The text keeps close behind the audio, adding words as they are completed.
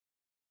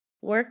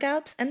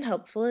workouts, and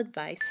helpful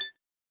advice.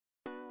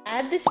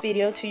 Add this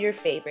video to your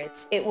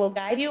favorites. It will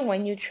guide you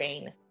when you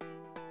train.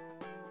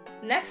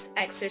 Next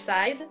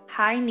exercise,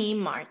 high knee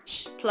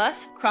march,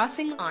 plus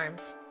crossing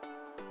arms.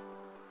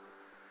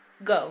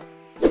 Go.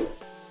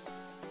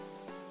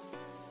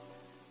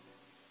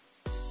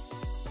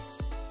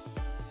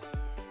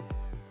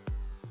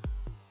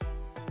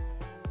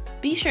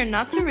 Be sure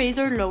not to raise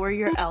or lower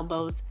your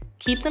elbows.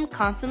 Keep them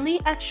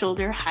constantly at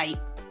shoulder height.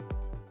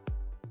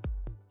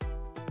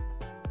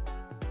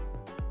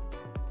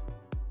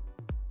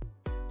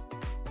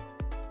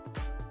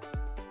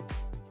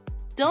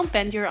 Don't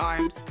bend your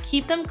arms.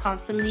 Keep them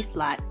constantly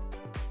flat.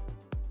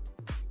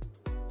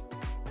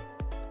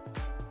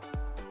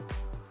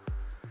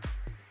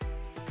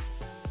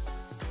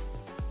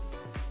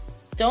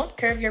 Don't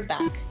curve your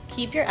back.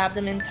 Keep your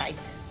abdomen tight.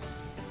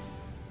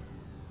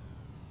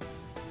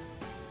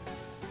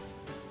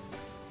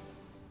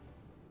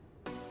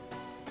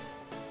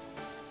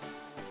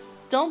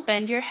 Don't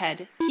bend your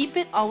head. Keep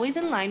it always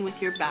in line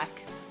with your back.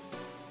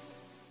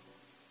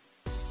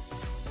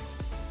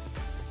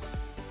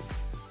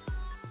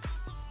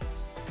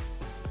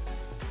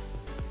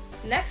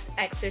 Next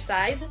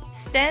exercise,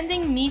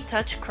 standing knee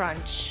touch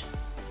crunch.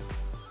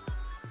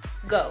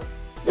 Go.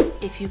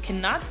 If you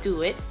cannot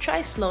do it,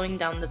 try slowing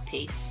down the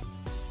pace.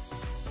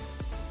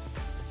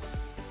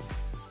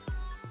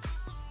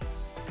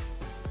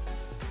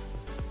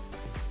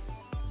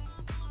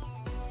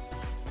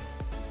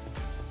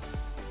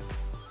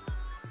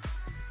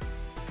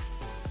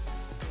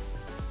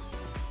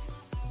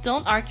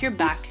 Don't arc your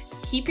back.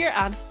 Keep your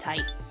abs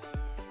tight.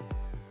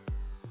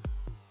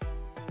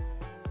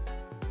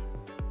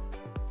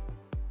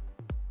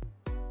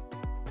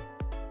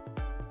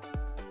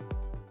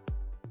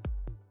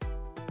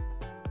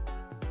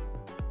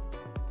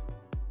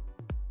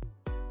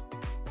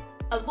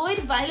 Avoid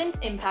violent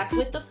impact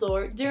with the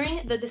floor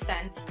during the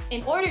descent.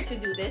 In order to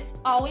do this,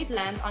 always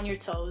land on your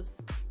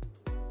toes.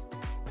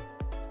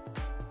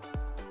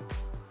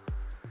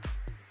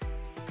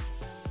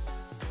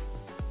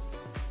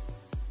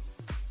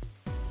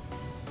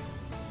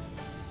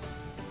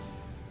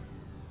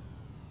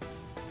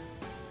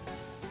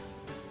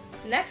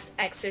 Next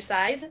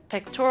exercise,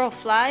 pectoral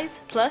flies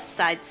plus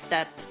side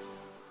step.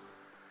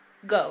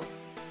 Go.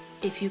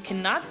 If you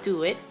cannot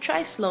do it,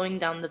 try slowing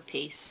down the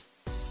pace.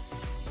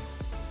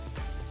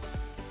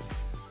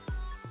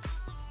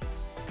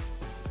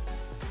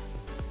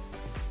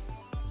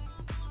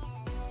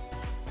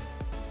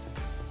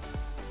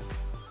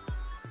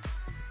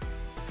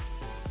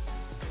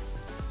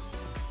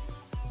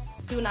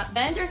 Do not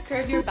bend or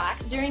curve your back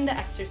during the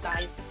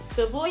exercise.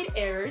 To avoid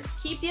errors,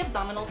 keep the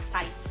abdominals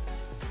tight.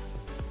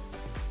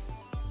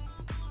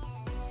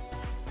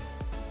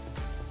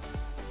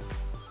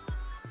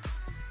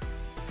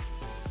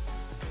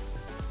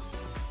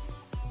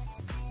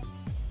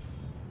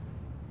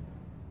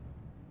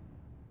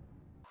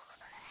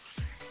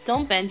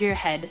 Don't bend your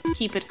head.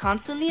 Keep it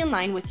constantly in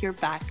line with your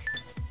back.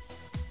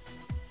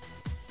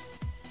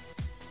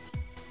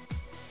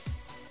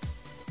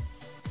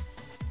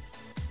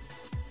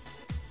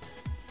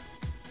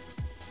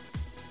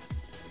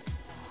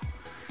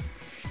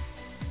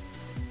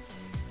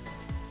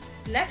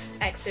 Next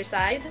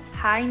exercise,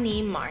 high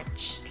knee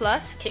march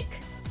plus kick.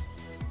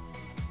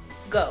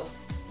 Go.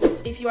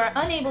 If you are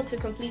unable to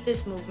complete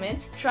this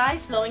movement, try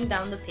slowing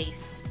down the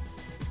pace.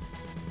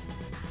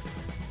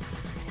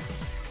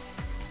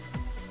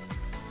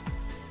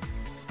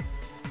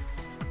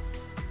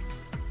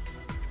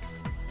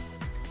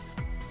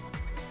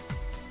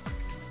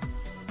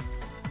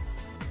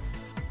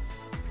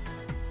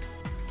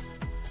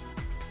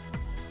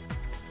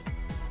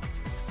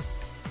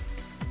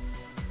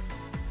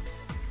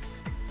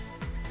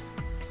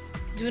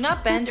 Do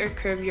not bend or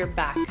curve your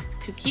back.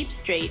 To keep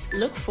straight,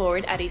 look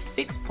forward at a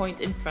fixed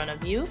point in front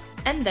of you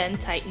and then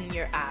tighten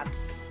your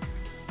abs.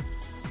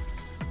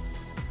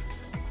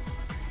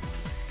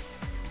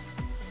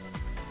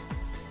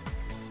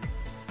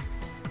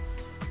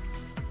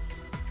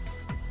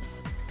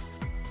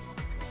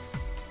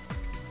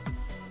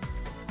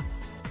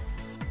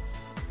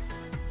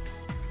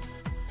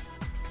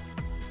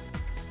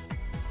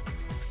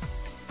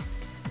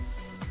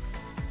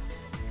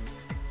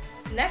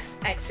 Next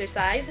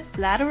exercise,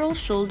 lateral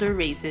shoulder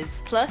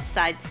raises plus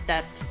side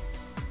step.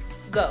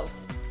 Go.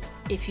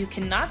 If you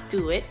cannot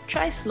do it,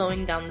 try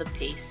slowing down the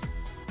pace.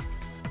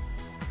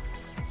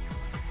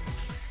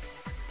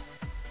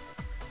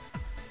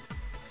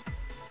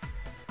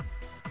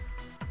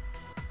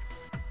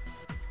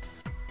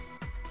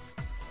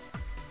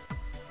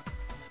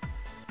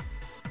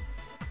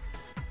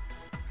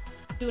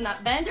 Do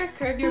not bend or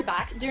curve your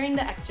back during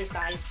the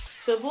exercise.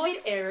 To avoid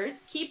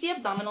errors, keep the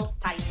abdominals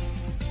tight.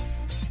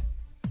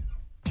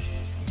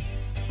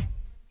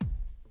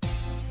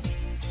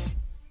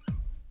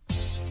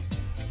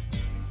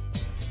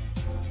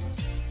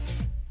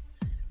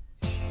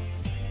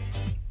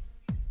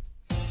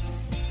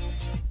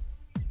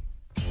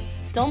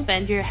 Don't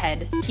bend your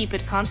head. Keep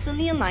it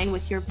constantly in line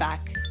with your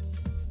back.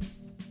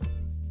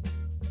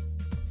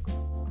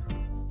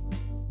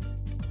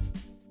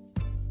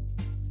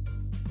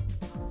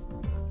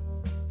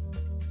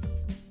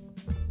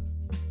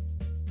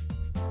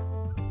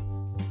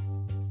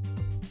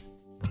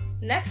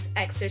 Next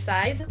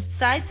exercise,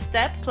 side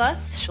step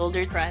plus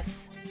shoulder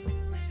press.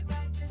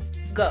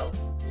 Go.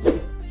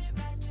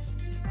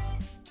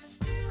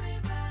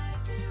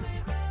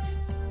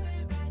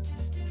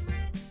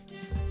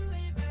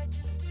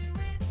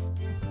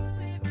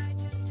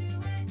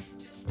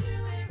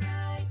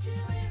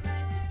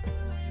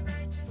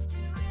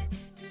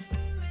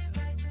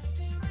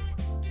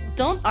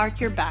 Don't arc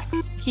your back.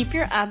 Keep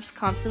your abs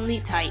constantly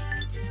tight.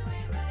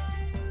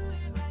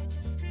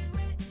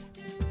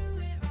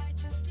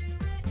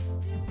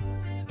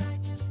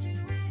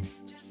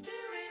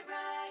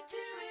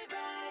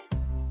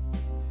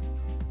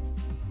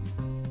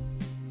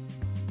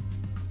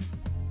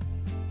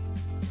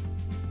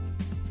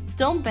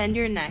 Don't bend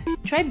your neck.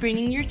 Try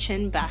bringing your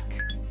chin back.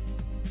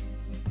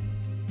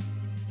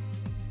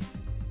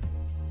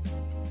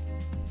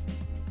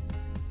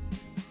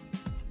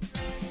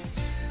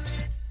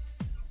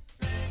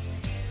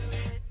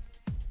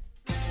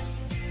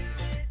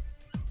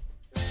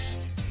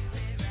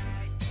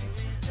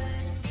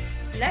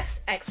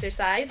 Next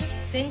exercise,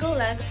 single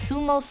leg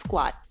sumo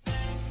squat.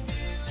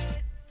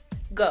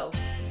 Go.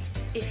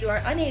 If you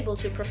are unable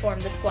to perform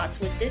the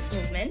squats with this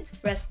movement,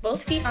 rest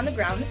both feet on the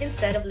ground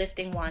instead of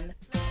lifting one.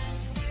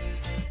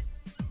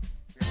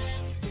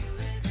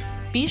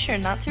 Be sure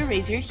not to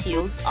raise your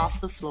heels off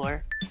the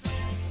floor.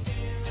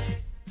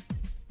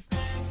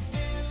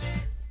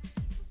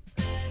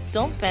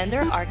 Don't bend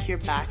or arc your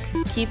back.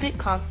 Keep it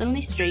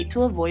constantly straight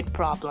to avoid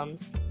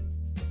problems.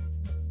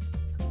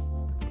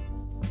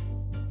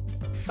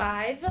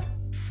 5,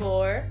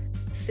 4,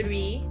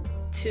 3,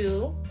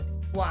 2,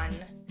 1.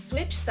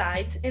 Switch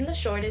sides in the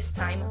shortest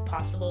time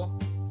possible.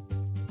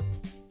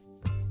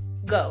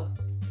 Go.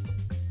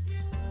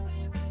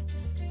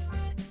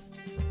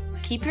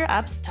 Keep your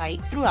abs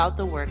tight throughout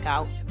the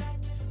workout.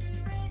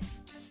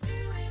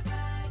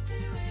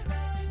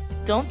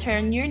 Don't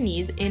turn your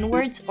knees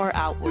inwards or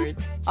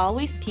outwards.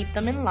 Always keep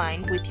them in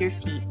line with your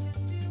feet.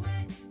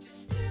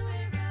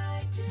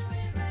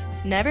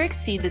 Never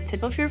exceed the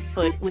tip of your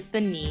foot with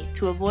the knee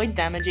to avoid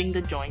damaging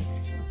the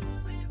joints.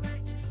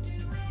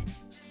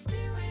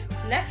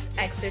 Next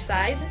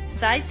exercise,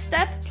 side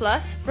step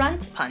plus front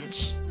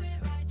punch.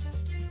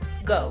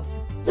 Go.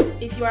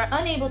 If you are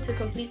unable to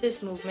complete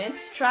this movement,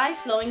 try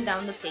slowing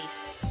down the pace.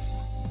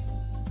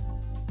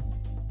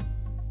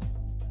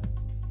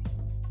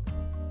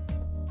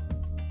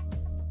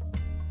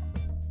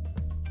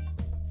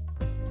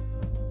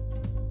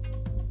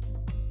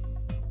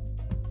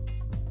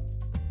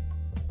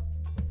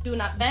 Do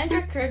not bend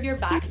or curve your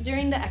back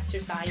during the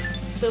exercise.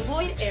 To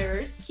avoid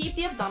errors, keep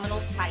the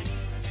abdominals tight.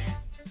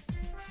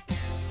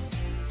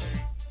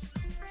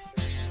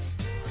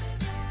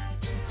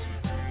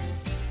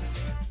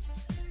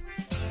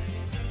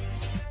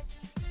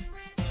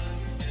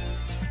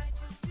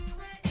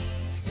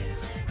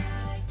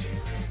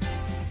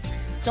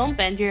 Don't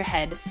bend your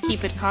head.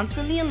 Keep it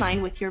constantly in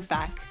line with your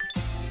back.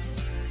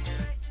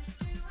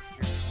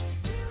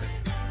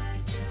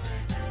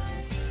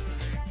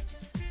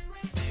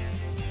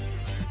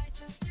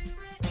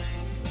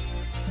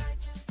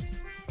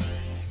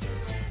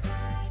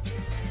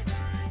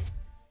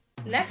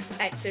 Next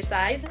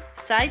exercise,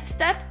 side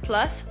step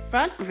plus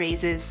front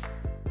raises.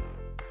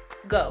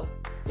 Go.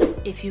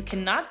 If you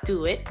cannot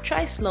do it,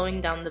 try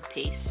slowing down the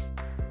pace.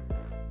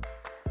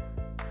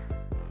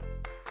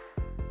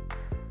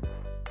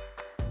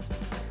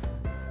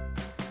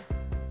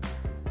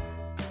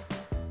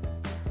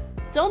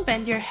 Don't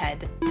bend your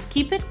head.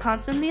 Keep it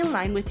constantly in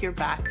line with your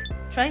back.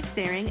 Try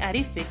staring at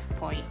a fixed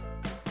point.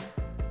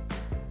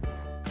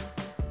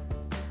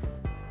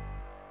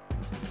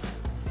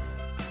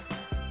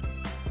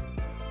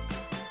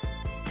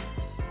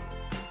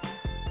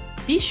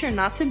 Be sure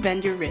not to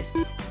bend your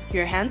wrists.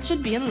 Your hands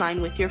should be in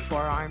line with your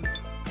forearms.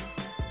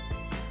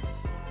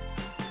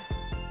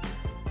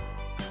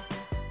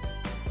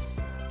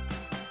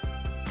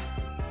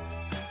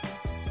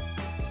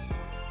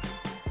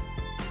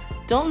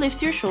 Don't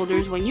lift your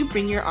shoulders when you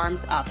bring your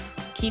arms up.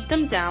 Keep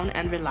them down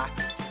and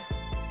relaxed.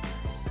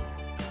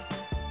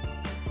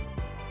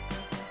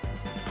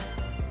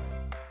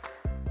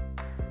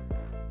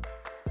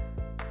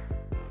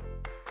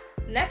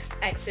 Next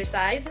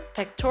exercise,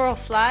 pectoral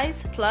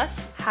flies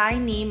plus high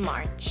knee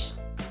march.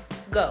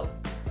 Go.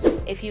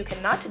 If you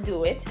cannot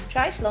do it,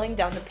 try slowing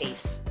down the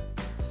pace.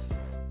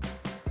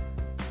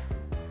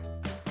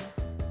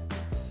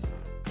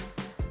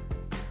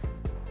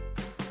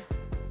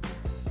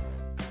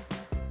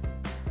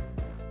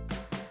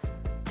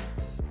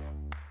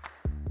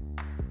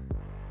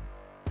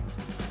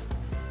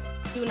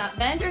 Do not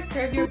bend or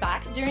curve your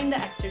back during the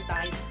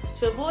exercise.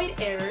 To avoid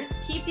errors,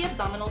 keep the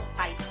abdominals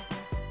tight.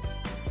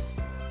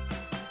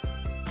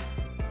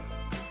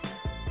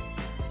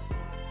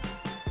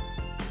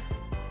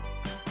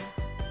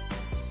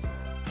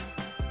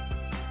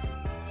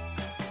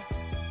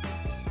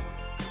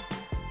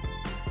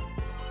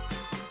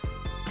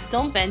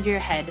 Don't bend your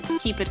head.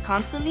 Keep it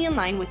constantly in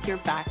line with your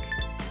back.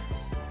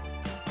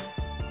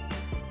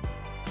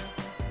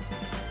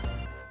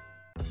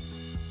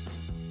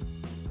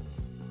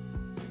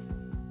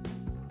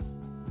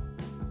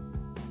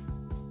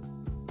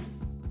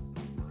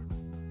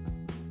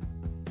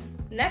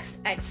 Next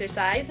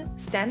exercise,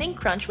 standing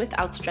crunch with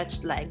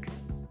outstretched leg.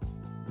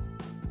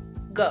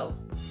 Go.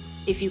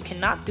 If you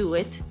cannot do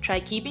it, try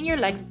keeping your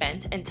legs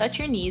bent and touch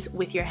your knees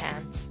with your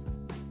hands.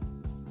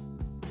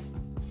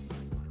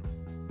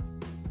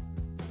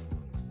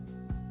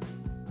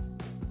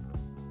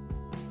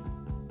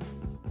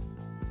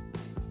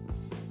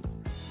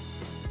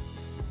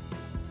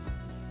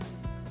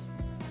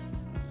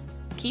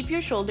 Keep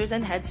your shoulders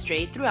and head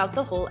straight throughout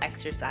the whole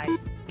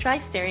exercise. Try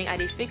staring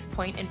at a fixed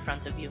point in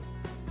front of you.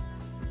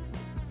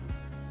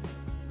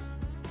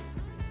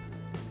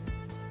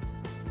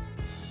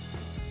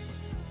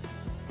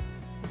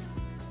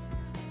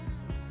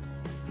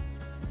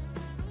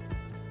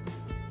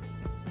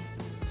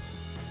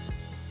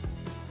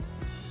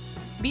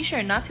 Be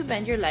sure not to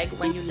bend your leg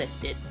when you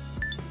lift it.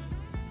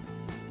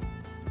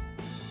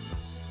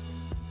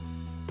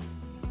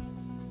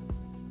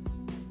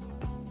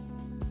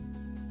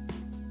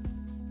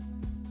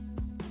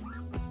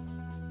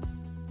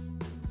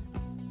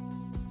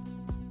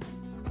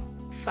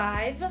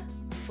 Five,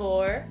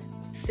 4,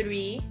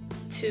 3,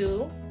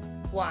 2,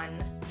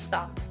 1.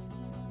 Stop.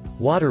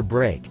 Water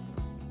break.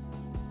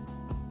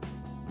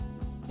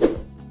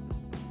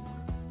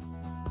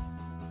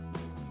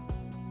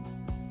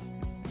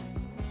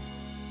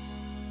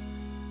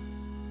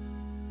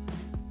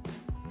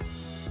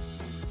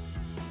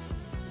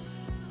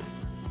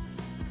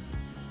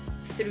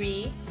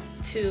 Three,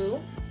 2,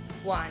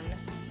 1.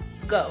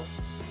 Go.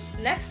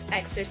 Next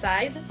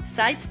exercise,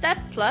 side step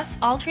plus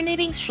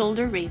alternating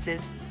shoulder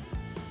raises.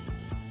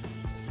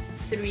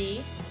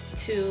 3,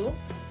 2,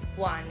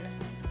 1.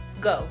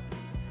 Go.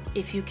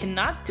 If you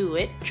cannot do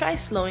it, try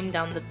slowing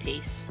down the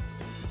pace.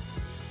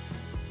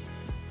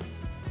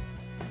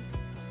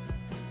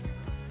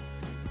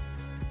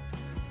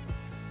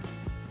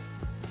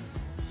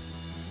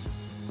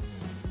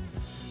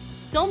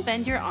 Don't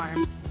bend your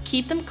arms.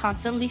 Keep them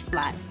constantly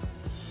flat.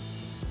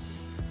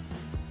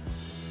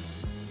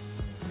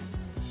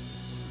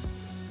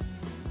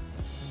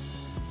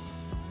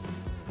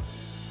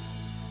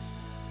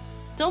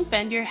 Don't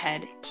bend your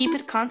head. Keep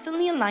it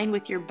constantly in line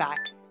with your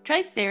back.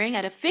 Try staring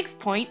at a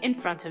fixed point in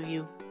front of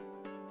you.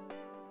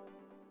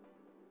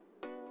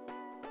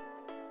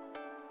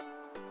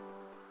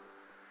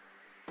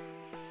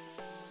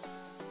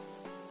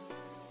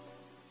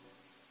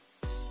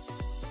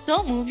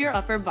 Don't move your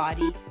upper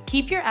body.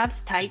 Keep your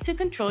abs tight to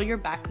control your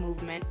back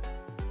movement.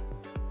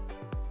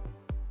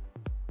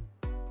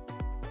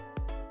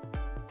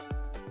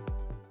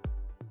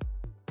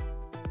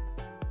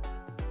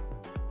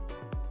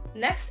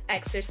 Next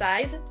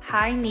exercise,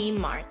 high knee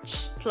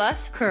march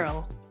plus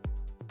curl.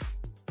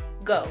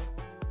 Go.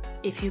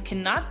 If you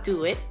cannot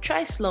do it,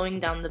 try slowing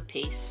down the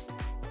pace.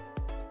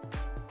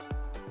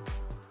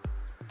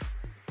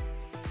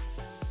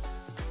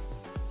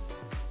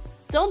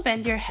 Don't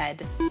bend your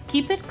head.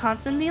 Keep it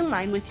constantly in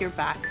line with your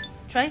back.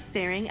 Try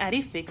staring at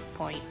a fixed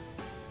point.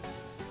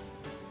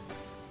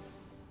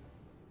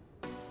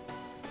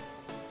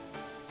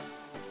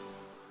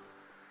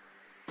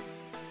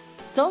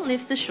 Don't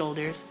lift the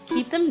shoulders.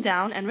 Keep them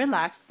down and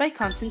relaxed by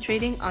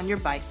concentrating on your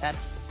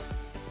biceps.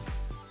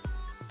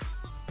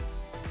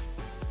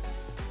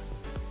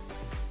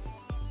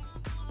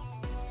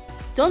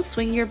 Don't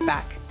swing your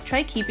back.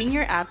 Try keeping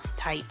your abs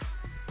tight.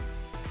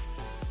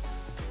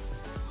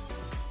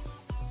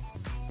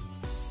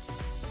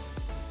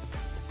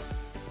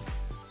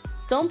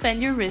 Don't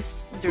bend your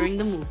wrists during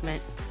the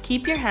movement.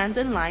 Keep your hands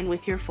in line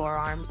with your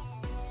forearms.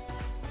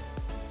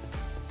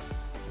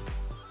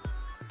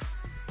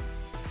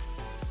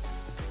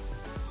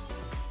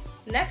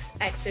 Next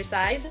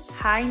exercise,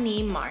 high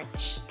knee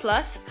march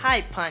plus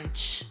high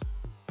punch.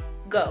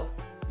 Go.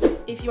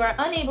 If you are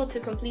unable to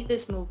complete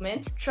this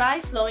movement, try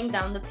slowing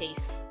down the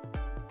pace.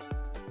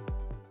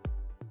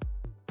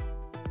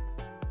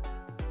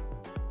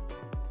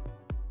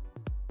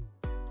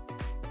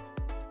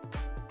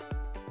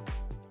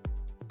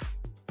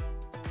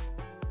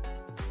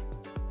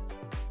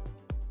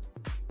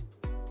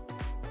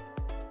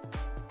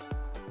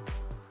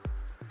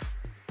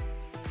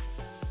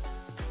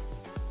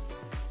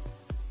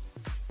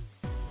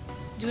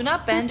 Do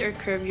not bend or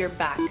curve your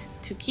back.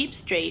 To keep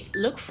straight,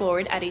 look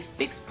forward at a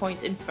fixed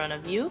point in front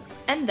of you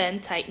and then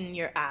tighten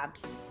your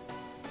abs.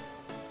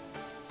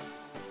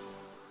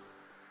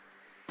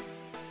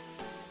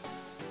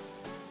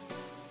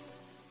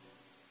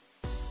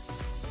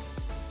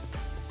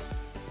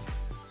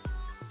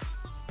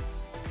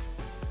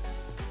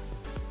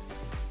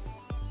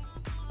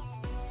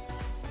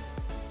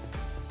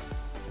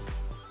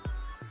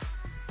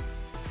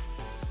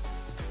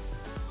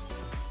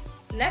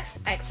 Next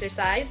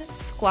exercise,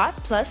 squat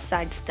plus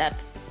side step.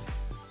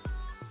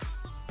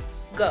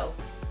 Go.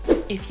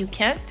 If you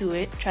can't do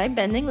it, try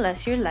bending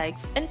less your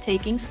legs and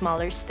taking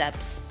smaller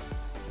steps.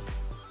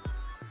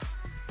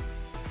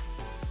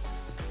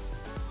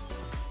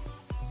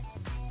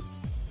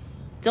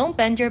 Don't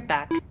bend your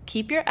back.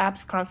 Keep your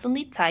abs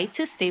constantly tight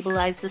to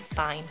stabilize the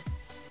spine.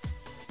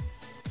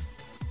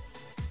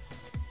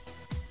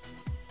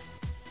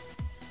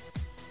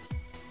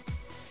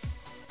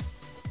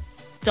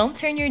 Don't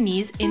turn your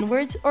knees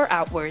inwards or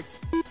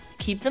outwards.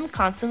 Keep them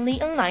constantly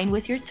in line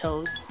with your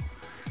toes.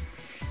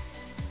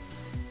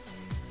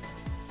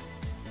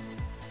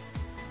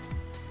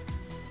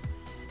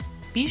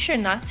 Be sure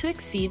not to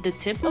exceed the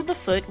tip of the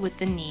foot with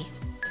the knee.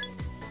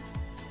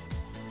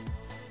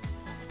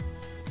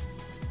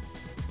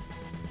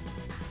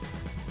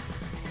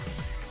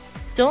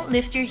 Don't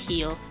lift your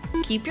heel.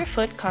 Keep your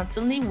foot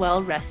constantly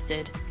well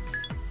rested.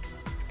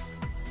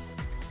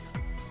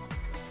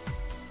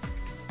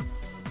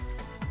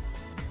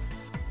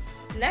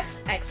 Next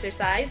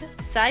exercise,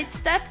 side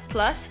step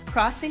plus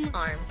crossing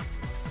arms.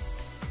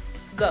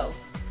 Go.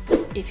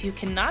 If you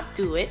cannot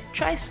do it,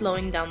 try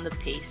slowing down the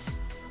pace.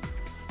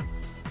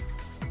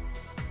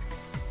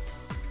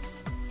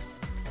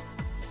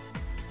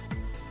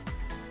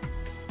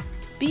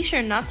 Be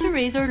sure not to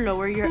raise or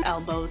lower your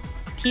elbows.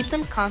 Keep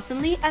them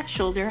constantly at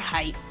shoulder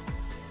height.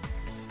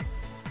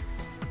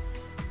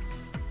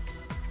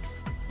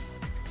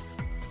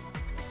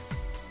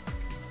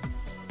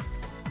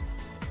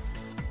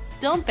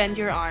 Don't bend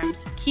your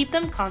arms. Keep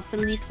them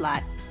constantly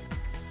flat.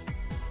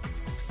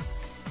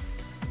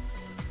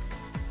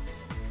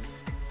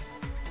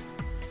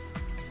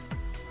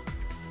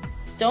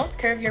 Don't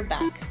curve your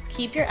back.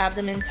 Keep your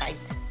abdomen tight.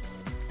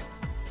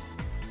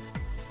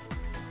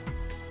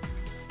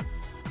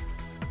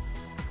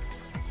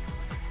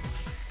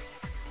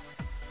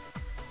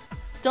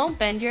 Don't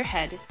bend your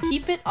head.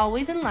 Keep it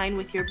always in line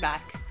with your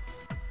back.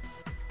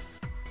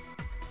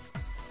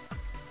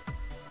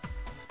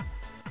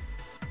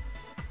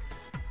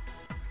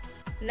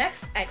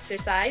 Next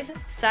exercise,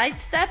 side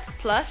step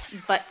plus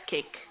butt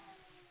kick.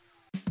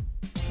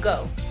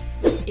 Go.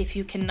 If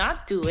you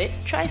cannot do it,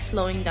 try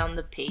slowing down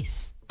the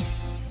pace.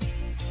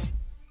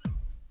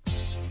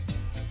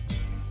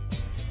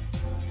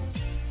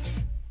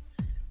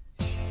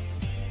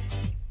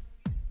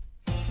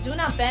 Do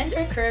not bend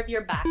or curve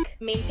your back.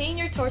 Maintain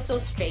your torso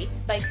straight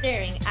by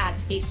staring at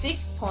a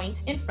fixed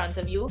point in front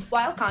of you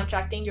while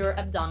contracting your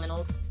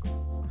abdominals.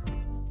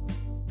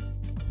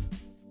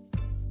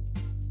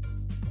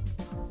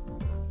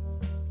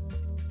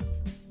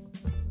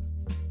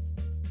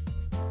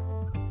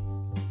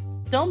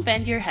 Don't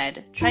bend your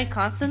head. Try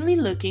constantly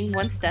looking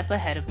one step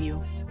ahead of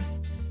you.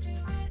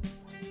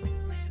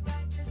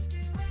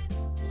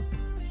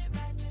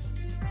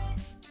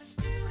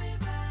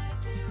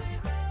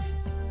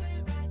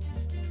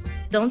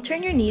 Don't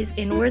turn your knees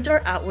inwards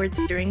or outwards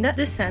during the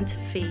descent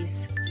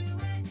phase.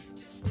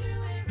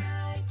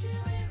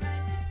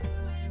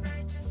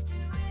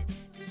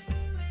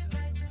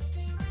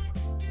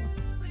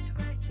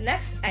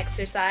 Next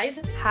exercise,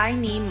 high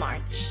knee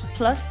march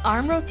plus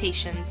arm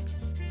rotations.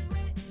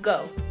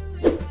 Go.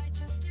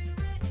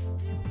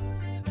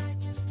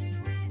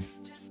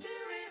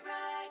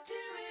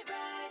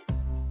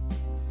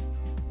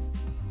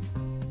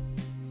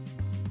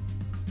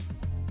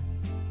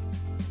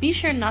 Be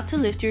sure not to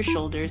lift your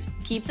shoulders.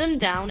 Keep them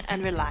down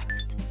and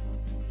relaxed.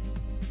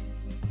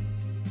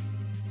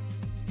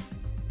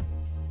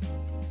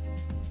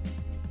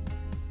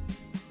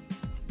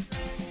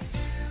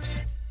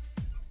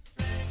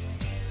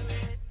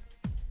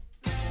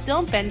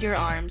 Don't bend your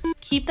arms.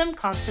 Keep them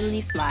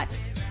constantly flat.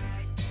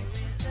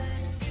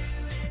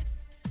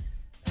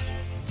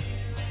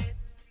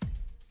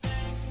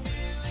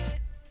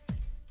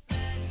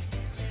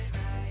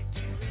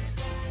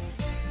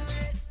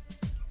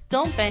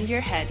 Don't bend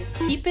your head.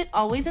 Keep it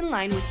always in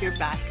line with your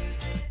back.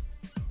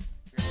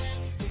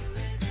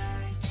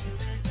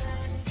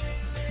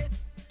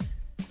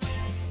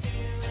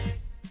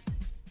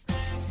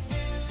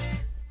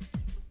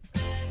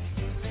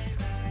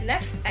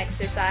 Next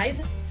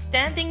exercise,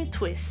 standing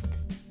twist.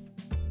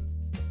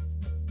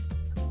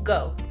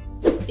 Go.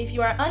 If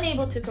you are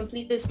unable to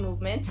complete this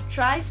movement,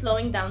 try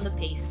slowing down the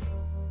pace.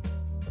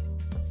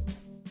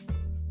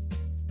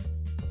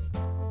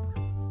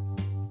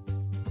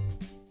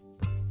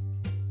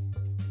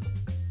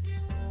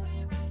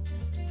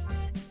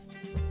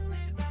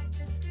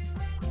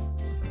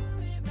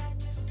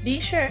 Be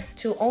sure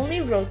to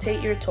only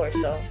rotate your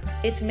torso.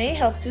 It may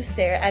help to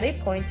stare at a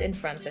point in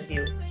front of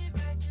you.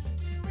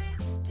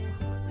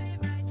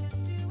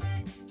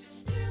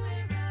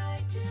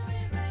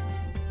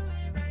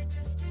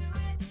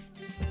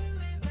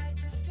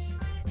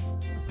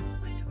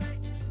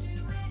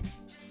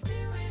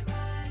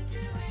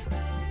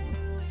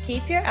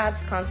 Keep your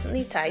abs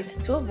constantly tight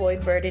to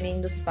avoid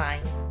burdening the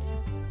spine.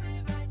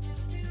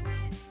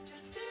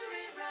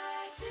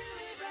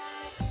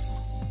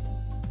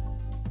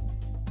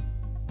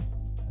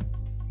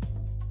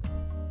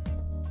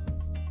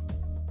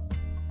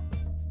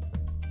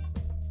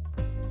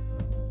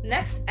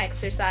 Next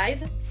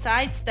exercise,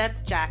 side step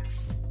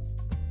jacks.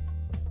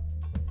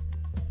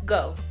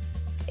 Go.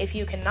 If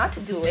you cannot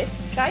do it,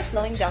 try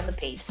slowing down the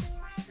pace.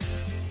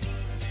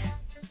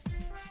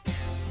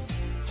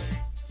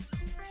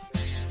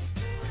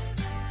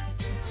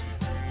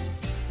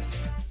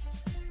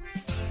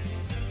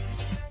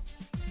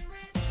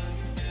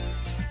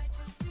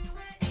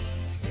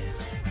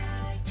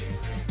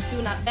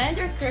 Do not bend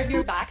or curve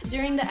your back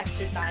during the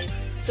exercise.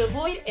 To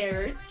avoid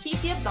errors,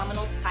 keep the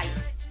abdominals tight.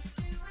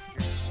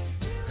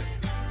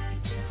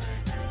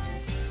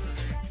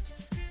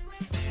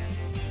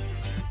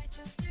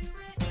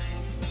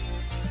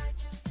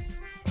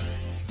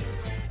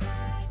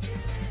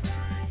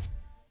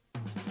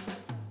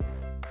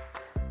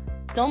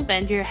 Don't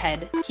bend your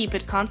head. Keep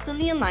it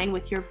constantly in line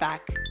with your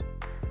back.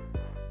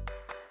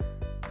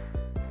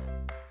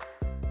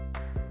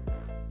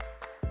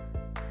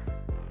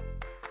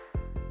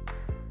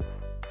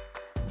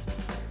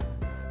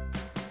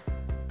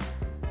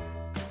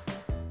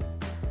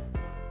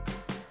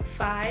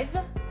 Five,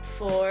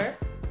 4,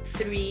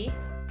 3,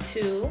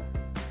 2,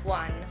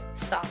 1.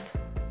 Stop.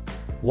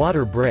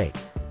 Water break.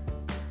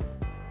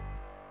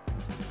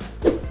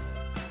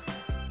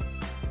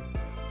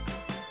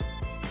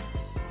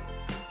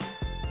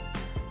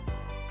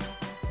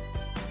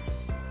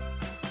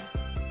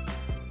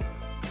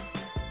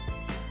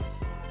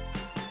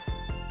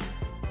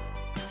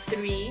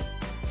 Three,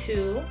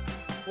 2,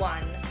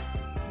 1.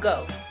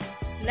 Go.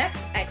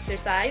 Next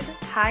exercise,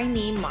 high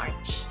knee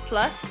march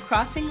plus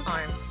crossing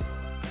arms.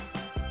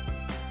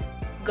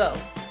 Go.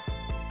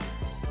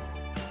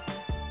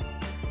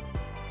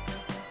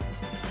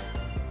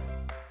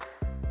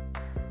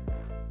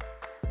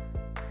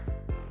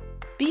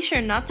 Be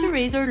sure not to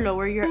raise or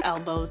lower your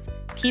elbows.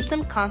 Keep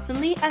them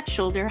constantly at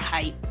shoulder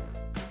height.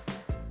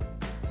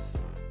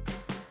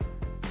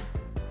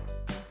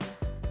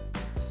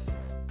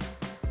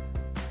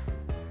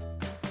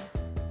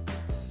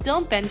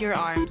 Don't bend your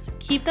arms.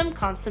 Keep them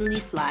constantly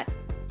flat.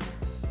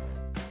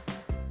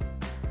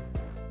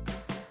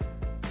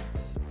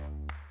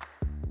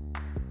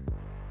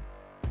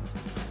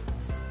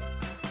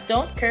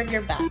 Don't curve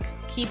your back.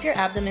 Keep your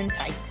abdomen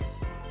tight.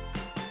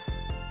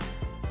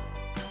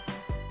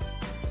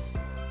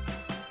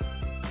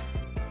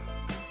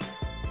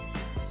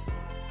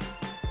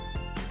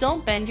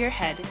 Don't bend your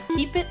head.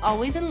 Keep it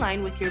always in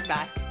line with your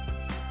back.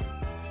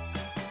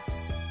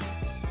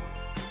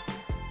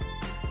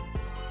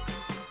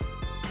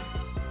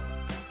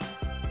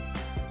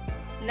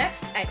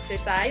 Next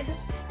exercise,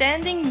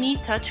 standing knee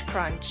touch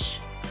crunch.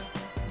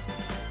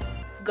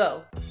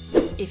 Go.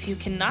 If you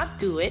cannot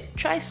do it,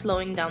 try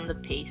slowing down the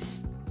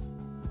pace.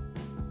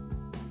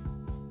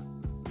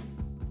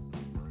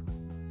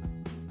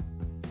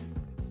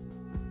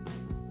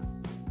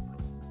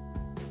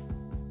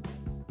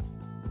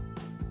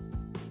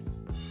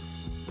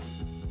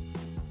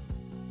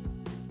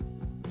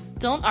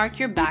 Don't arc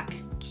your back.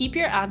 Keep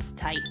your abs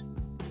tight.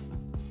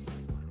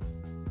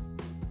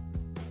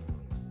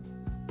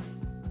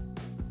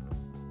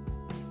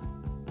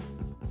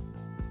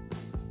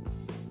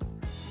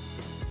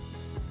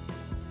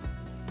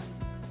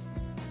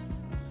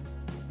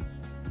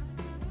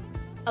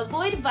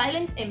 Avoid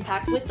violent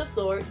impact with the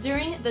floor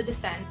during the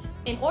descent.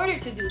 In order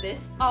to do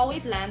this,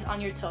 always land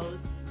on your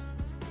toes.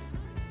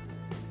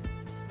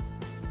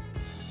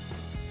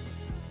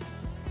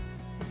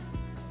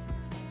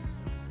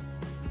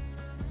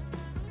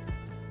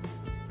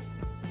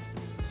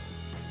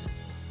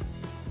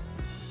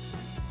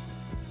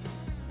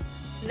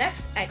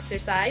 Next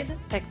exercise,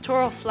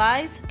 pectoral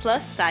flies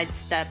plus side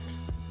step.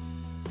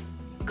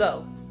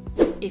 Go.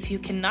 If you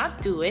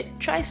cannot do it,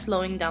 try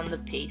slowing down the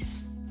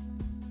pace.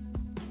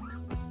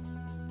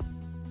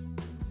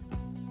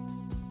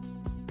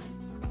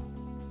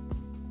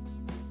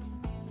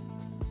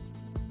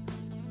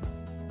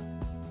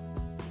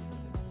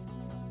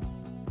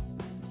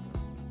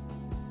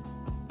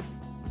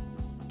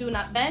 Do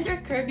not bend or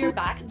curve your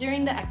back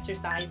during the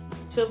exercise.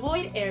 To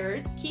avoid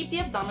errors, keep the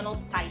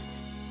abdominals tight.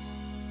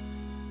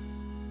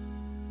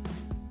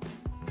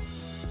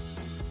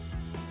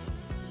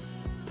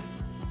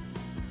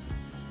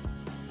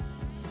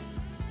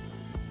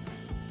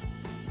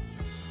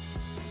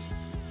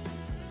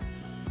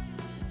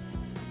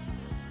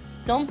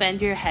 Don't bend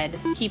your head.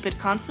 Keep it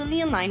constantly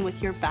in line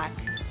with your back.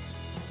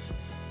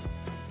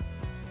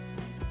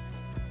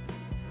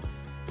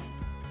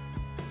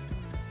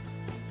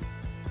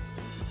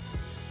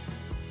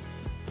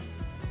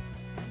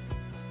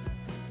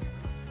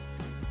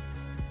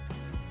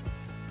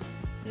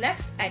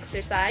 Next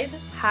exercise,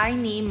 high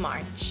knee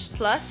march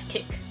plus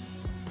kick.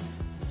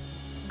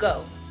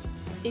 Go.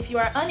 If you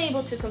are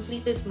unable to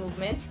complete this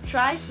movement,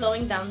 try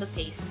slowing down the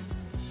pace.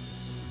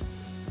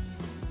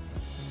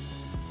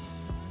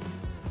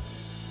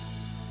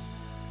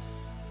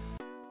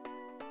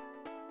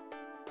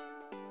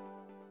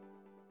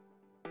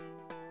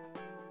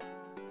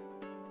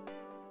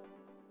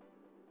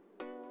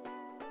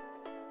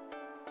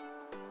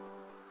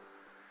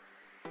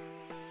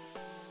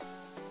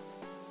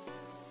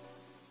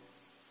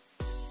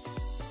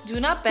 Do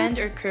not bend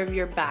or curve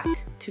your back.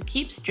 To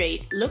keep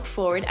straight, look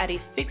forward at a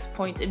fixed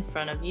point in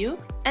front of you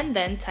and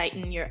then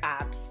tighten your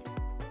abs.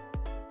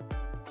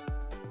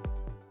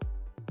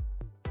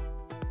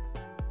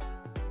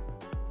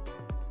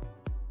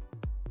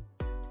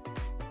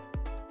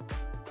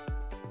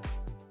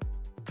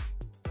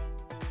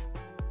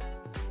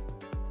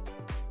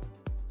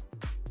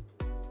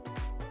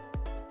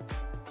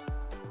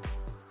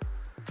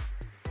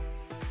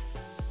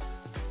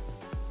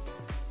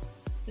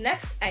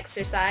 Next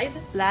exercise,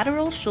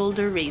 lateral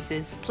shoulder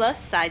raises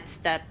plus side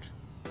step.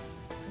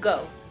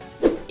 Go.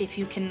 If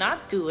you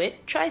cannot do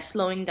it, try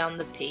slowing down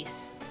the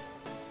pace.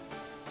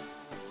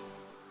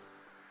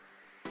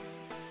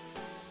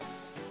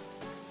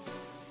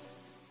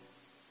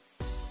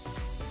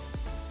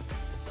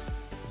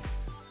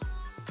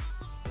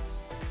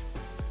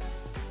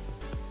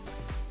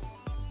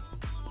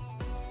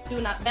 Do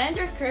not bend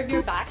or curve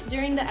your back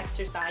during the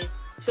exercise.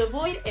 To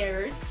avoid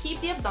errors, keep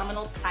the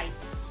abdominals tight.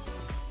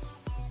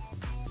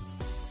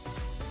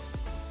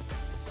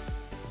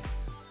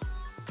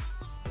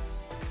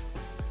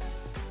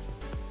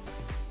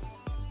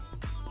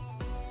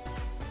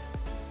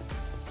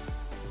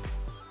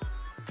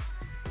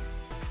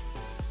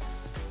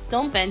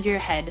 Don't bend your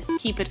head.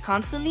 Keep it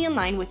constantly in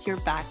line with your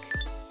back.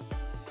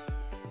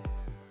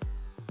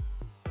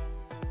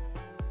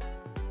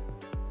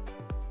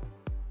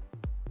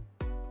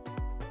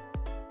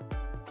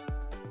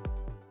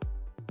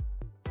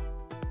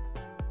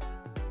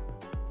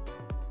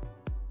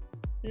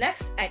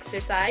 Next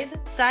exercise,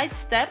 side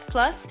step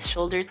plus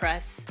shoulder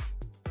press.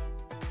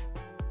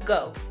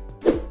 Go.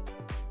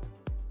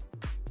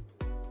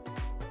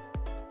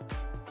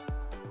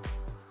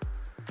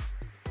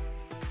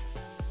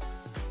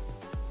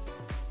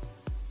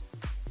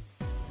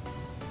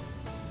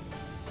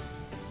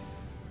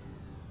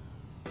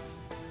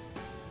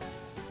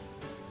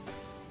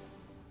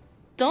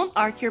 Don't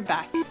arc your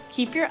back.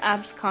 Keep your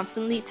abs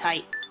constantly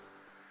tight.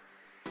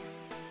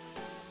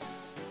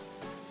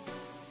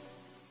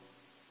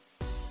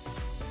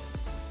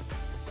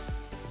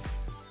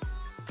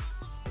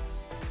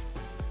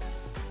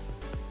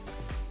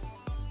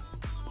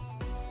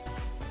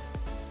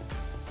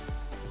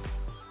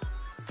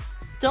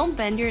 Don't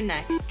bend your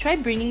neck. Try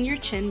bringing your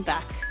chin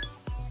back.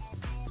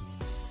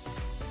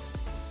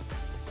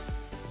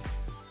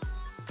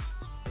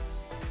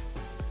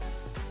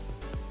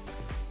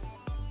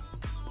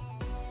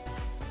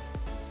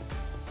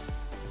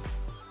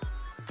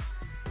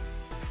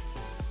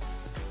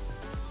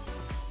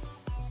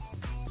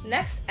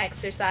 Next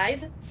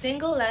exercise,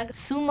 single leg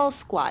sumo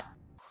squat.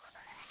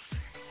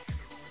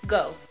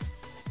 Go.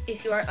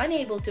 If you are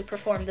unable to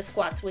perform the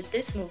squats with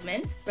this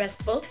movement,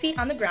 rest both feet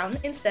on the ground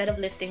instead of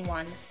lifting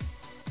one.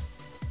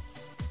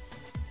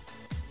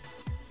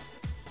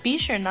 Be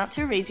sure not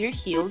to raise your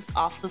heels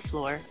off the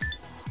floor.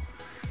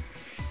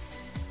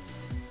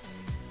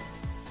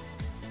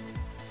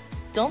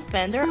 Don't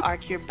bend or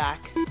arc your back.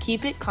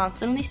 Keep it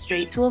constantly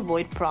straight to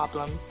avoid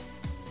problems.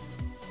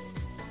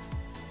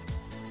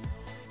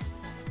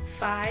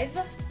 5,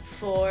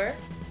 4,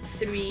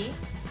 3,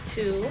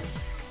 2,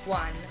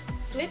 1.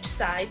 Switch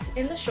sides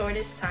in the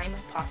shortest time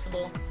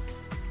possible.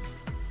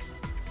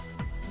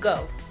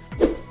 Go.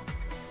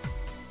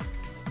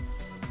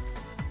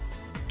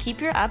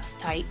 Keep your abs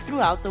tight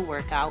throughout the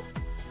workout.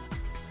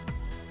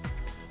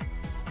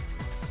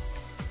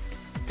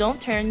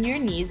 Don't turn your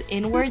knees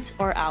inwards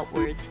or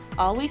outwards.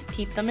 Always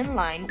keep them in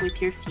line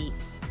with your feet.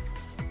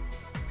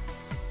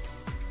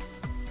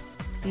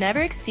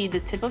 Never exceed the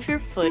tip of your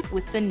foot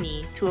with the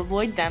knee to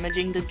avoid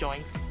damaging the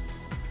joints.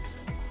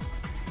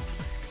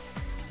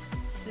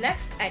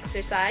 Next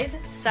exercise,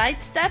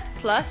 side step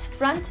plus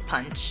front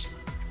punch.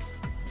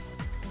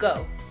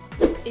 Go.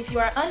 If you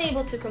are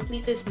unable to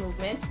complete this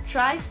movement,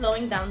 try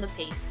slowing down the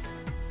pace.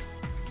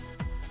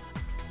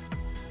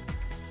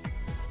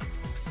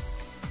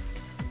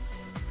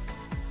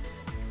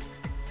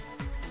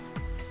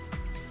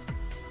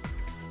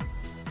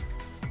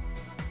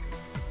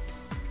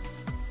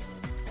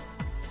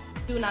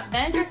 Do not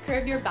bend or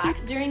curve your back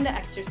during the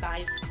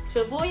exercise.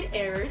 To avoid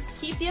errors,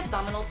 keep the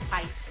abdominals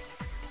tight.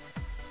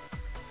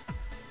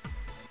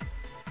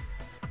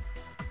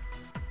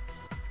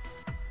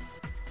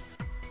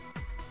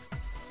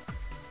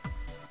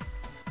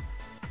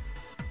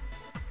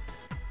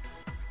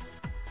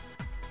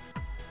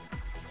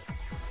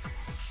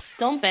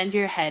 Don't bend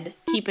your head.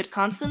 Keep it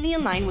constantly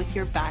in line with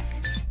your back.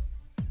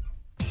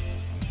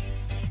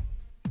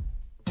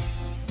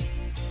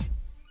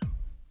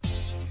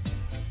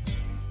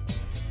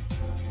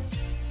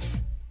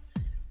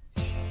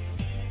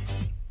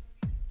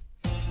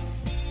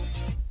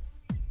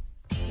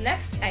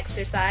 Next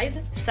exercise,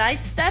 side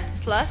step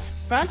plus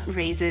front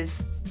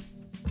raises.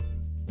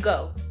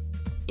 Go.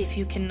 If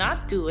you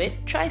cannot do it,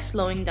 try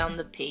slowing down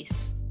the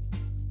pace.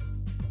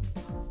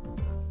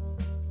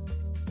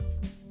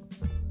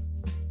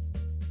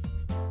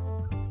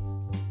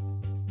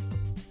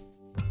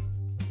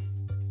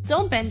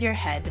 Don't bend your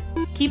head.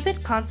 Keep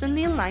it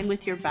constantly in line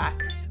with your back.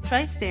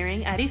 Try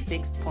staring at a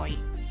fixed point.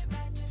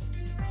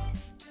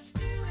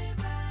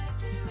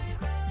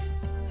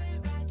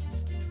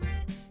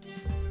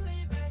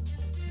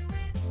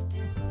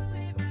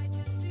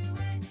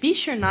 Be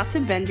sure not to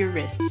bend your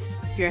wrists.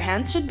 Your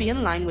hands should be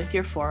in line with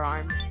your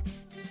forearms.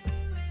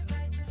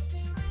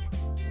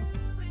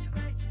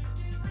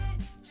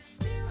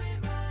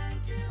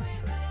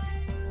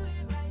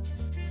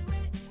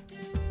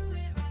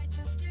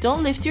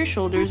 Don't lift your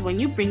shoulders when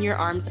you bring your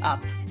arms up.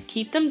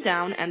 Keep them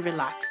down and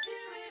relaxed.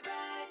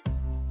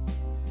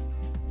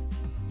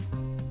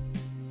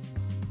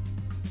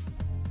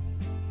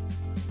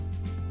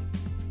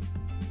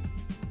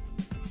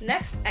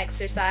 Next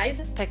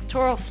exercise,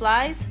 pectoral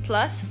flies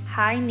plus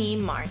high knee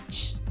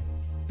march.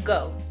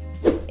 Go.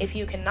 If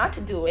you cannot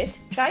do it,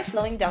 try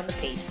slowing down the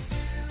pace.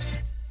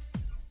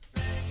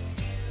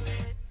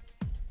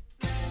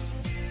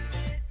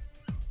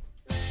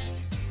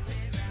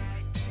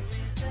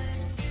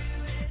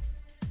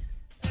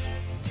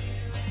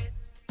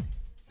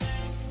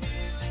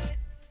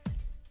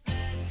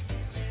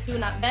 Do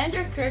not bend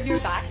or curve your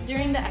back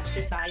during the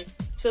exercise.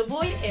 To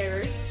avoid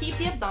errors, keep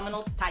the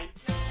abdominals tight.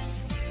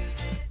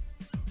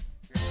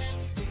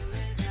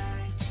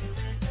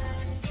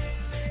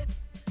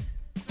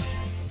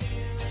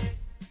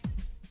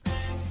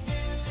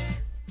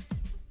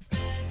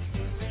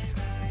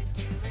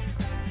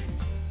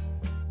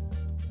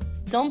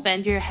 Don't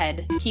bend your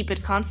head. Keep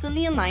it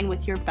constantly in line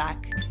with your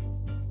back.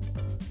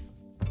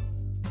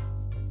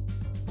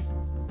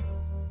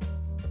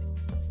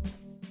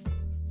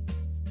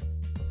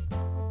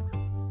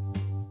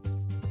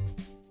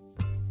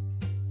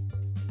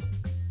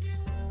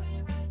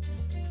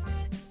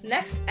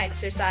 Next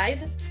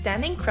exercise,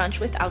 standing crunch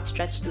with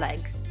outstretched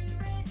legs.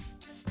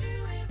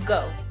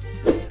 Go.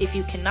 If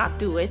you cannot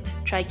do it,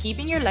 try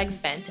keeping your legs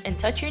bent and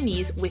touch your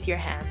knees with your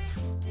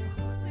hands.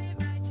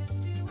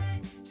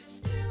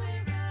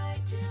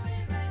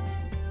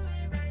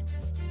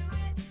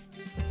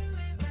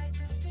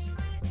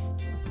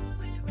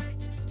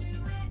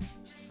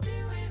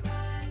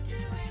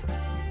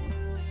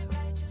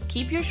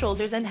 Keep your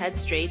shoulders and head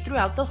straight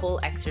throughout the whole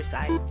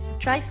exercise.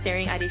 Try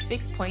staring at a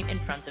fixed point in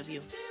front of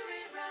you.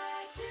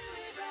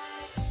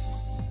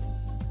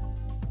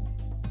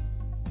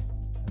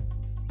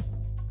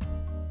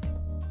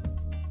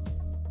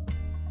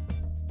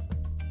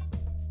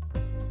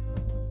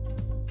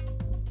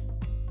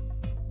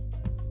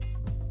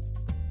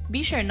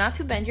 Be sure not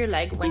to bend your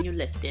leg when you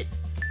lift it.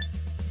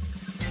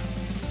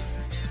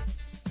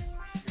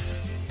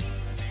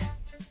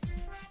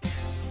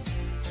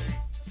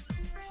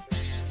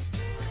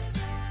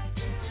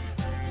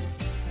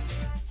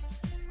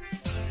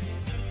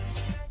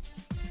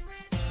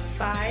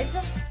 Five,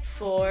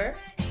 4,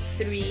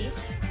 3,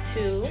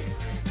 2,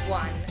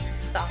 1.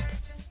 Stop.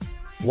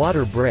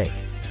 Water break.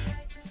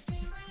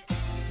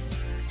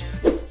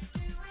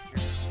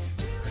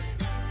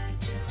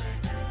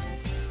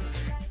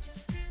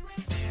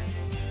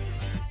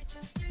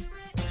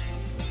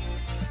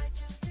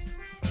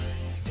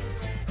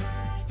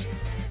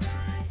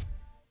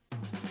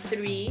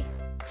 Three,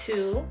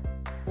 2,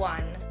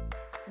 1.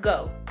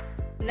 Go.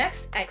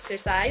 Next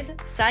exercise,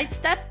 side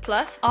step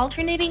plus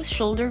alternating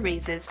shoulder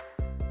raises.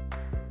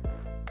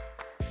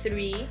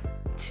 3,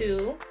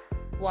 2,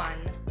 1.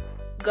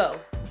 Go.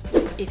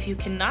 If you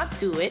cannot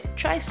do it,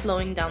 try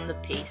slowing down the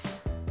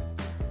pace.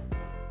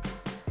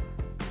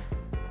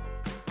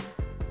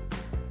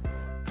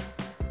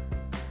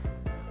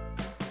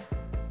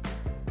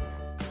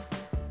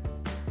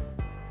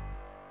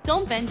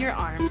 Don't bend your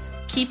arms.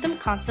 Keep them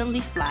constantly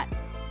flat.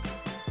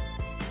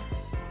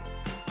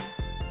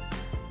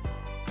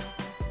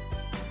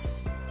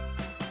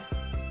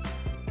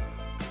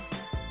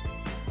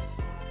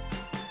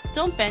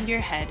 Don't bend your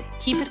head.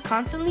 Keep it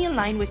constantly in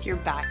line with your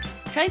back.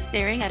 Try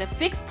staring at a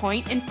fixed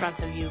point in front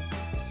of you.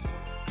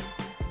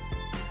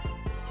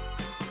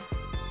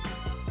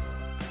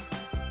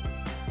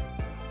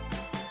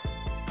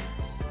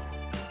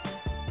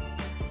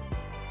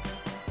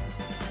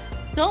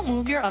 Don't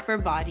move your upper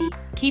body.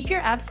 Keep your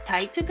abs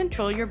tight to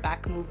control your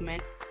back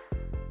movement.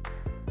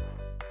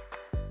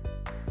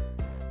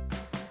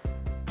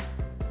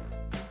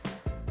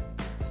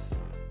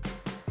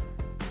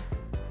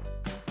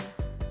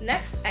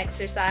 Next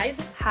exercise,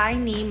 high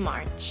knee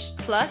march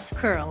plus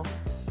curl.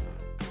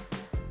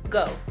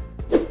 Go.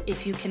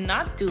 If you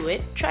cannot do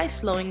it, try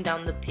slowing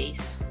down the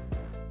pace.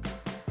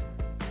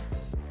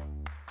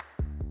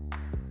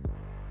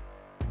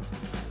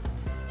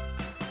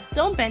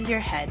 Don't bend your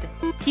head.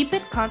 Keep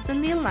it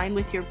constantly in line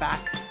with your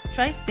back.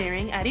 Try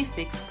staring at a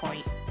fixed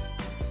point.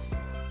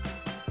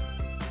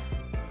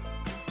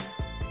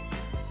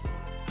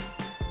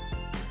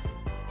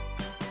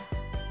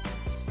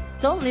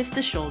 Don't lift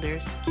the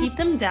shoulders. Keep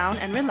them down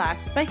and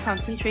relaxed by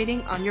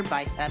concentrating on your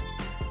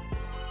biceps.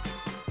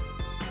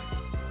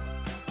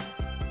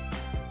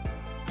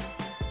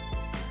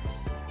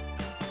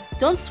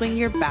 Don't swing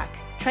your back.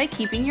 Try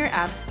keeping your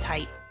abs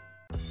tight.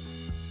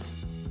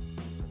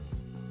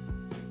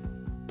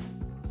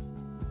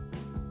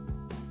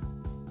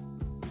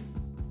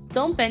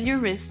 Don't bend your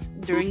wrists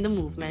during the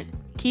movement.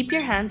 Keep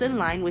your hands in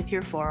line with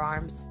your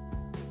forearms.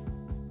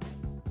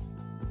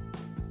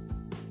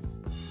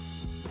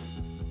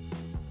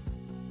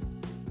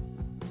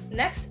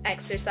 Next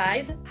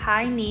exercise,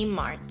 high knee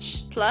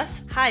march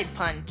plus high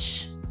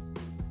punch.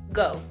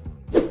 Go.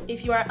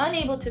 If you are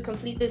unable to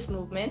complete this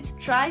movement,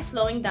 try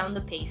slowing down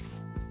the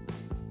pace.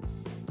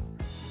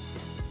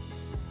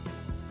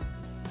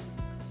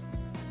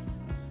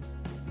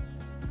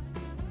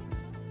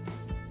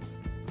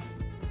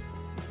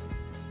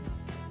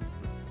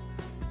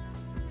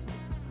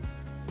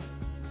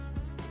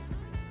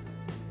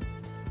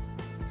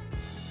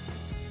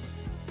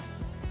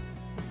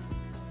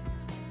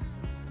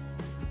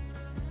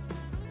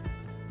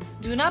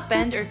 Do not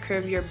bend or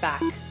curve your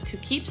back. To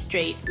keep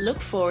straight, look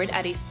forward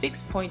at a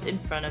fixed point in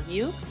front of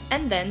you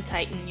and then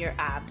tighten your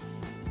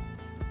abs.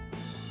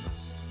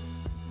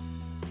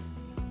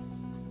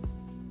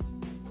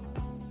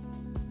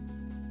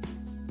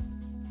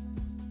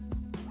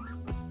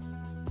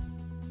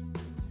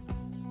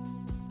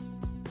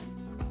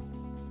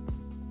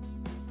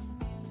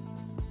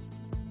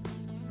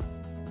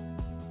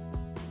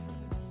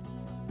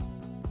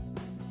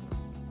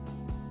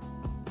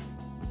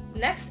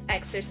 Next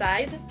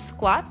exercise,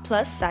 squat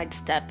plus side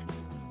step.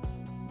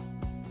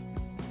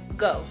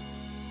 Go.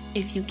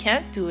 If you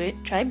can't do it,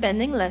 try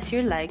bending less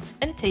your legs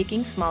and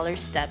taking smaller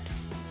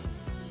steps.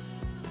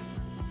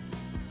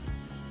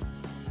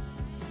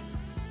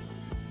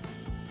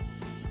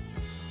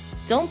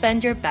 Don't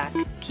bend your back.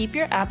 Keep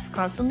your abs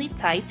constantly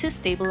tight to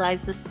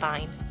stabilize the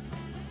spine.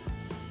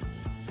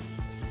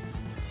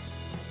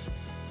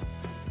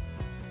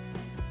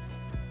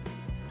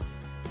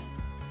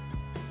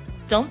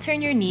 Don't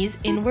turn your knees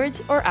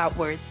inwards or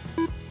outwards.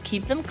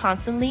 Keep them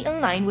constantly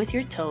in line with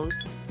your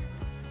toes.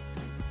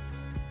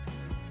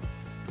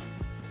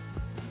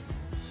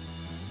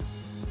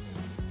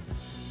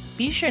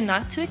 Be sure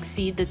not to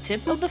exceed the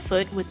tip of the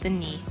foot with the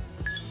knee.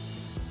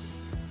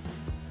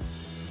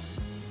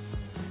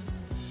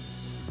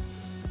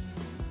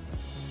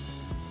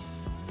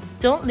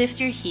 Don't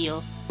lift your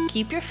heel.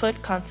 Keep your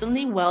foot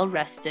constantly well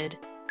rested.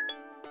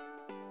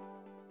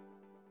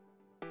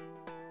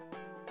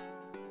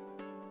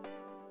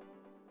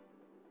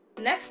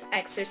 Next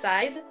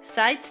exercise,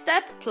 side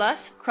step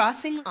plus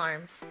crossing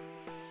arms.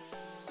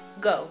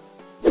 Go.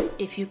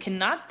 If you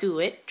cannot do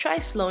it, try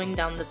slowing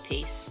down the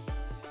pace.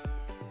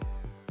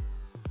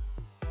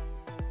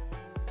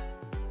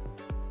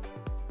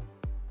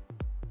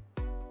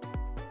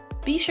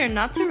 Be sure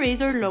not to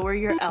raise or lower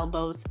your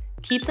elbows.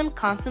 Keep them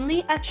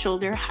constantly at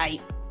shoulder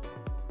height.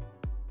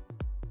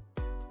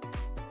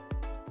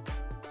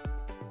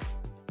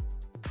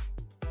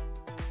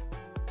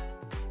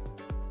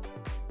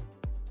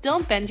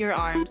 Don't bend your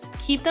arms.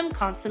 Keep them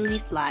constantly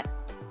flat.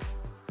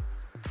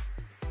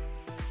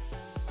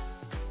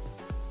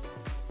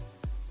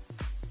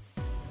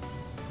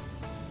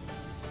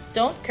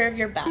 Don't curve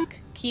your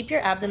back. Keep your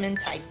abdomen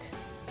tight.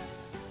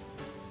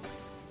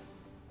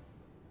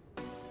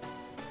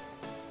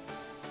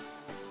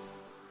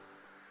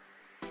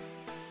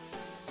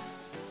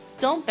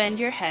 Don't bend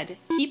your head.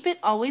 Keep it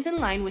always in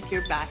line with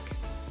your back.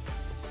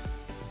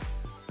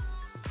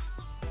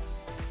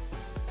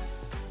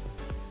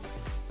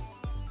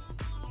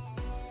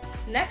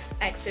 Next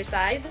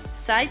exercise,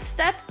 side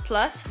step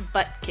plus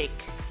butt kick.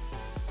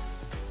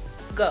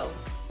 Go.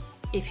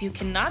 If you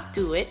cannot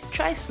do it,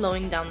 try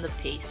slowing down the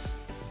pace.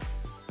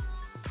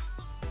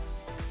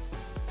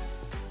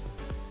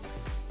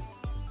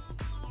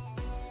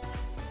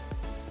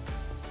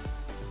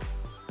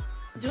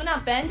 Do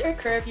not bend or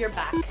curve your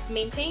back.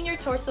 Maintain your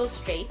torso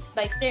straight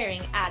by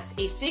staring at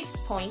a fixed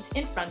point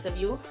in front of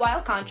you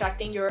while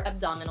contracting your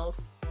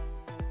abdominals.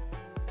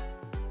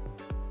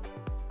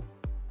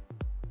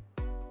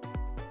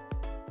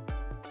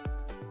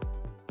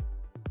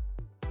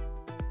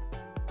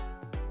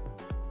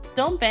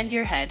 Don't bend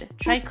your head.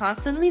 Try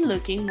constantly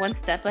looking one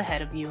step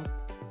ahead of you.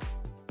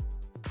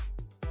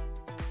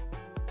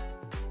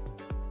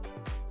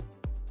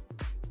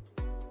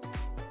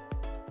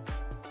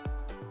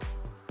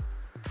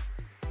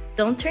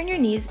 Don't turn your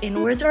knees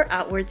inwards or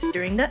outwards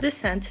during the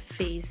descent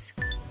phase.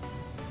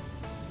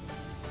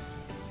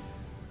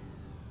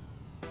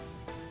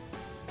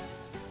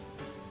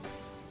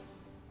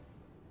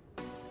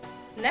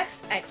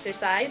 Next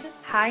exercise,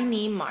 high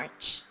knee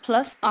march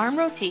plus arm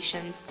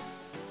rotations.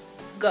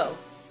 Go.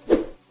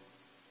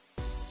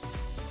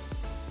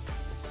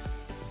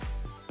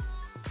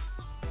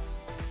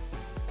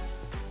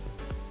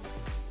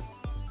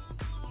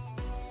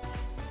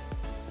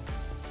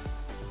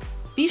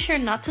 Be sure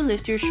not to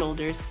lift your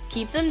shoulders.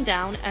 Keep them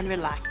down and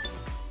relaxed.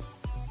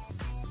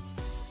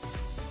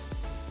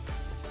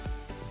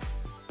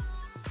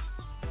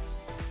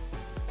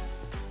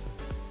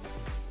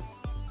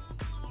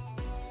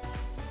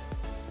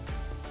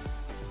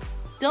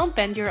 Don't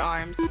bend your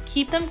arms.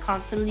 Keep them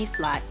constantly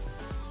flat.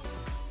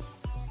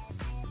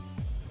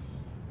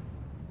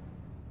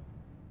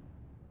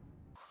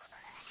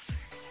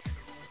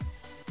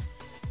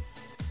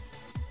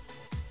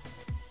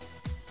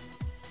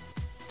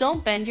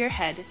 Don't bend your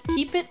head.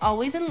 Keep it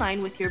always in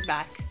line with your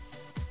back.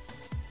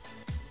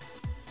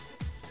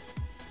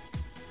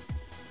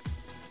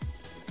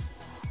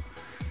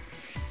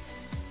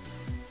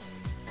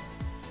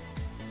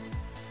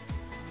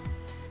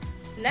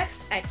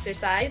 Next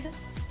exercise,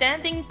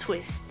 standing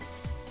twist.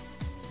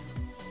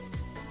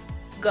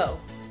 Go.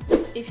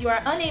 If you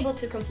are unable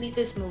to complete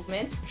this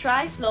movement,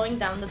 try slowing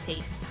down the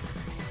pace.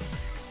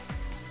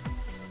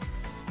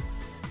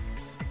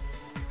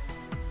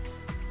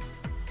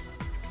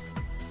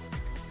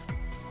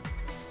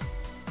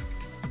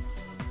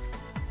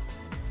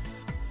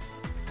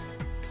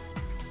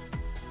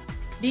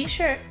 Be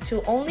sure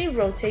to only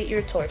rotate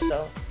your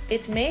torso.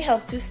 It may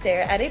help to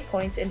stare at a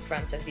point in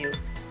front of you.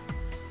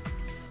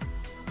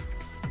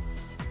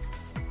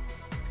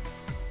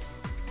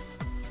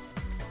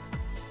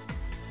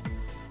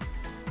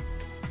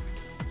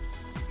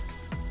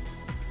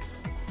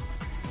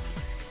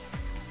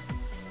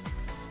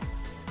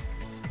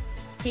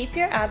 Keep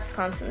your abs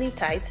constantly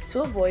tight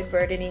to avoid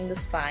burdening the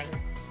spine.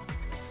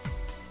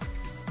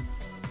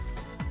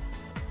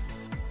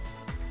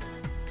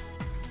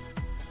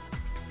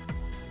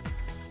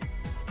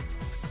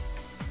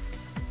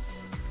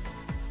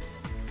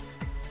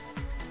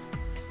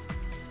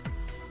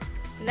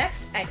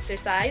 Next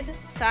exercise,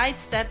 side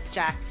step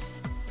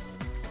jacks.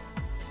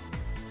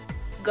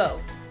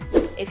 Go.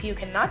 If you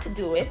cannot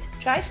do it,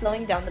 try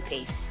slowing down the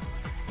pace.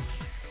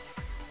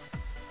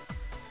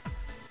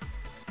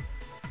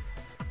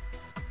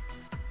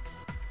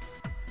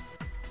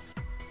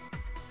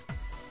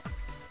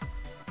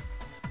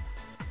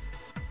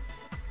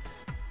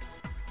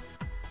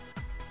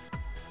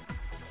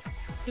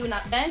 Do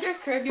not bend or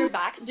curve your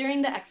back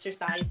during the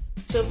exercise.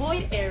 To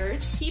avoid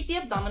errors, keep the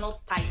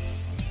abdominals tight.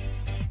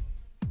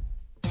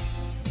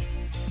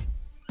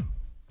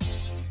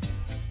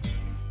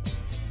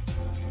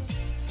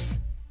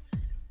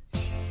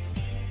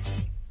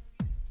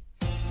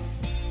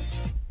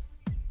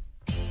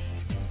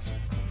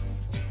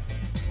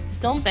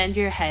 Don't bend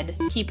your head.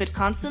 Keep it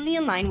constantly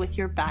in line with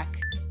your back.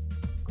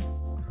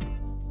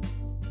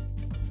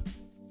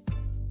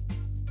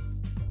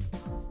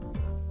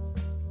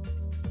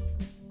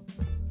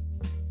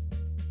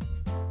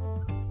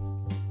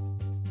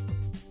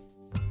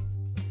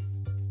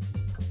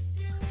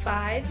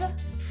 Five,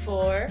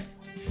 4,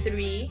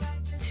 3,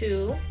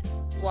 2,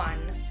 1.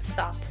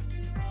 Stop.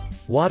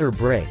 Water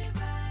break.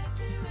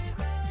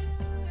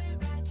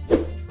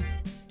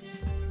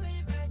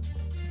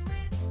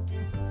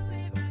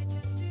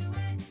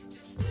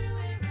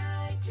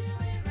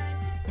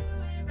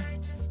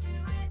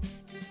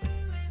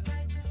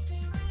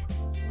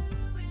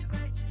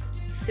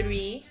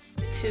 Three,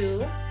 2,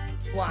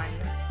 1.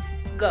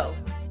 Go.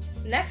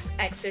 Next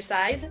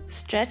exercise,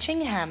 stretching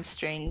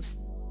hamstrings.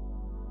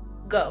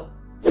 Go.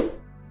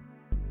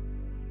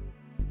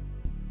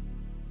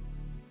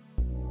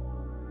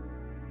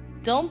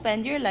 Don't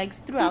bend your legs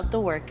throughout the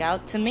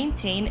workout to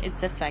maintain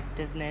its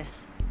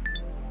effectiveness.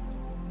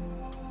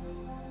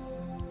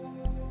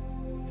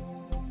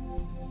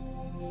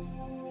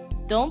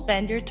 Don't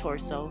bend your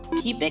torso.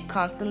 Keep it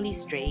constantly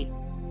straight.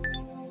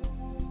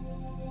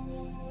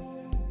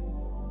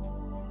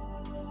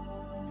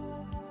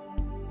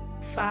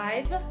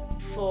 Five,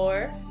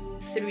 4,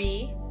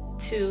 3,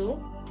 2,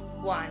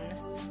 1.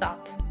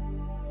 Stop.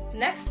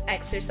 Next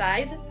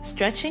exercise,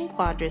 stretching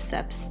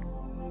quadriceps.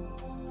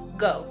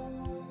 Go.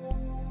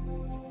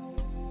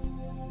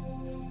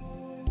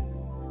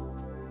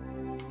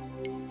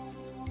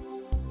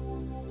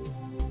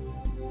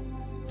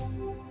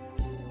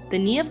 The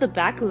knee of the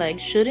back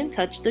leg shouldn't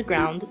touch the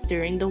ground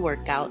during the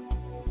workout.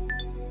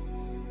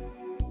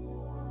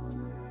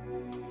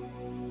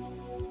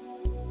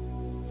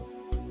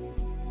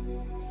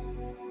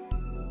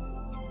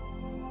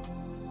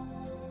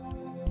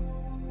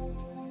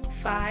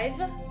 Five,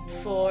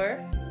 4,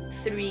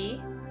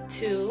 3,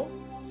 2,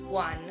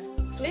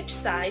 1. Switch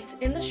sides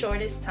in the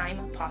shortest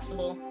time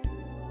possible.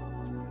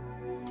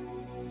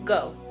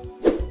 Go.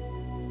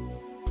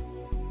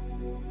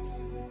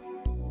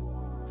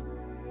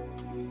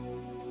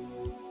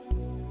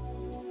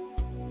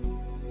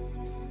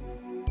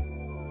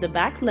 The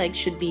back leg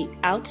should be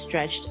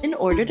outstretched in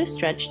order to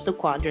stretch the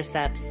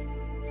quadriceps.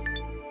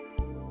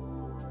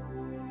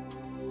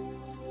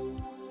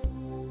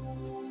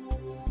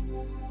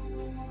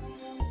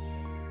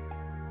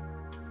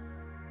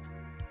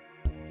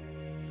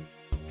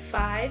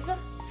 Five,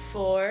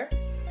 4,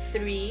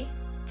 3,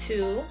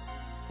 2,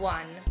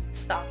 1.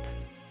 Stop.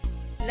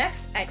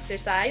 Next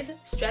exercise,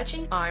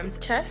 stretching arms,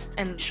 chest,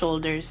 and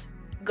shoulders.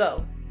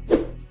 Go.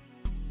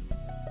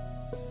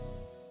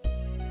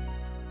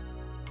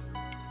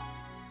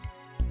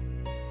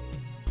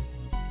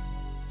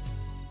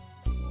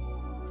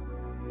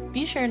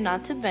 Be sure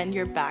not to bend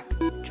your back.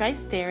 Try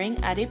staring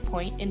at a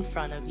point in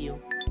front of you.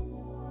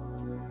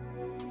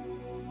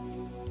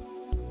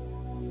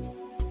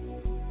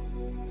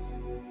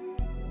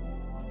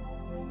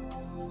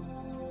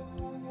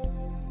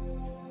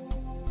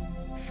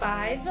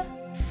 Five,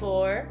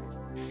 4,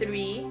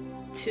 3,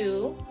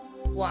 2,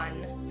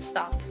 1.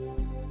 Stop.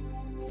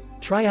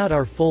 Try out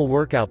our full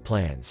workout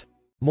plans.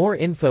 More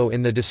info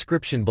in the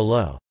description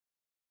below.